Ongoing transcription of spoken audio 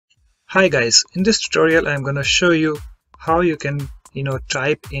Hi guys, in this tutorial I'm going to show you how you can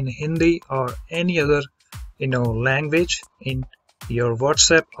type in Hindi or any other language in your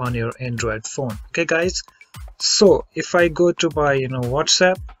WhatsApp on your Android phone. Okay guys, so if I go to my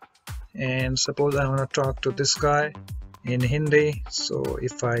WhatsApp and suppose I want to talk to this guy in Hindi, so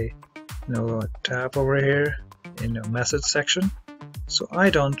if I tap over here in the message section, so I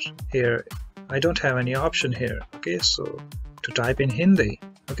don't have any option here. Okay, so to type in Hindi.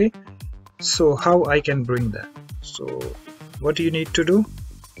 Okay, so how I can bring that? So what do you need to do?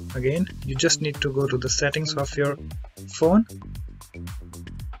 Again, you just need to go to the settings of your phone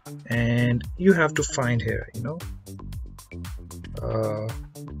and you have to find here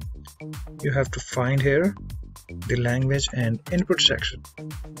you have to find here the language and input section.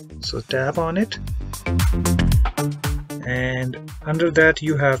 So tap on it, and under that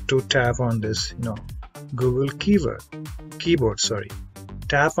you have to tap on this Google keyboard,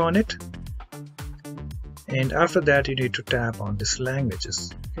 tap on it, and after that you need to tap on this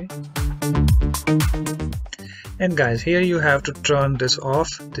languages. Okay, and guys, here you have to turn this off,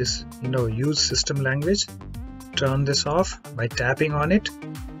 this use system language. Turn this off by tapping on it,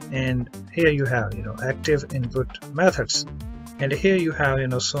 and here you have active input methods, and here you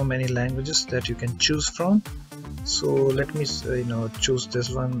have so many languages that you can choose from. So let me choose this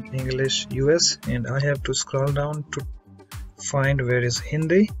one, English US, and I have to scroll down to find where is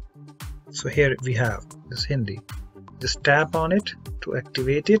Hindi. So here we have this Hindi. Just tap on it to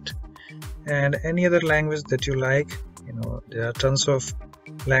activate it, and any other language that you like. There are tons of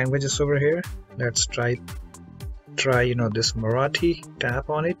languages over here. Let's try this Marathi. Tap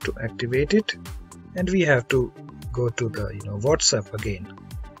on it to activate it, and we have to go to the WhatsApp again.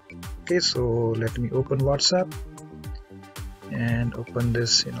 Okay, so let me open WhatsApp and open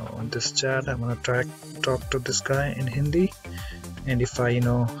this on this chat. I'm gonna try talk to this guy in Hindi, and if I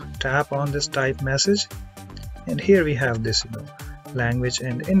tap on this type message, and here we have this language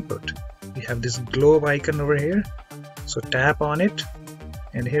and input. We have this globe icon over here, so tap on it,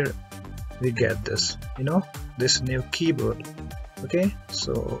 and here we get this this new keyboard. Okay,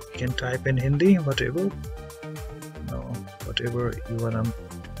 so you can type in Hindi whatever you wanna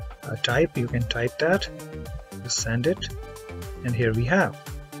type, you can type that, just send it, and here we have.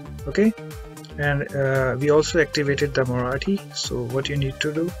 Okay, and we also activated the Marathi. So what you need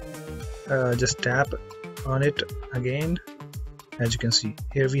to do, just tap on it again. As you can see,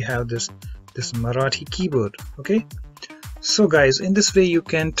 here we have this Marathi keyboard. Okay, so guys, in this way you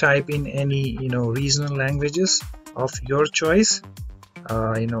can type in any regional languages of your choice,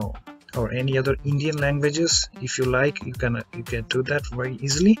 or any other Indian languages. If you like, you can do that very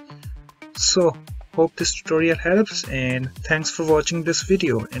easily. So hope this tutorial helps, and thanks for watching this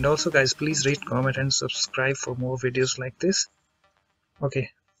video. And also guys, please rate, comment and subscribe for more videos like this.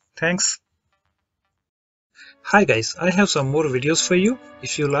 Okay, thanks. Hi guys, I have some more videos for you.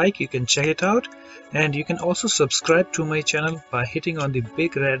 If you like, you can check it out, and you can also subscribe to my channel by hitting on the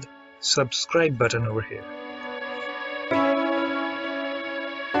big red subscribe button over here.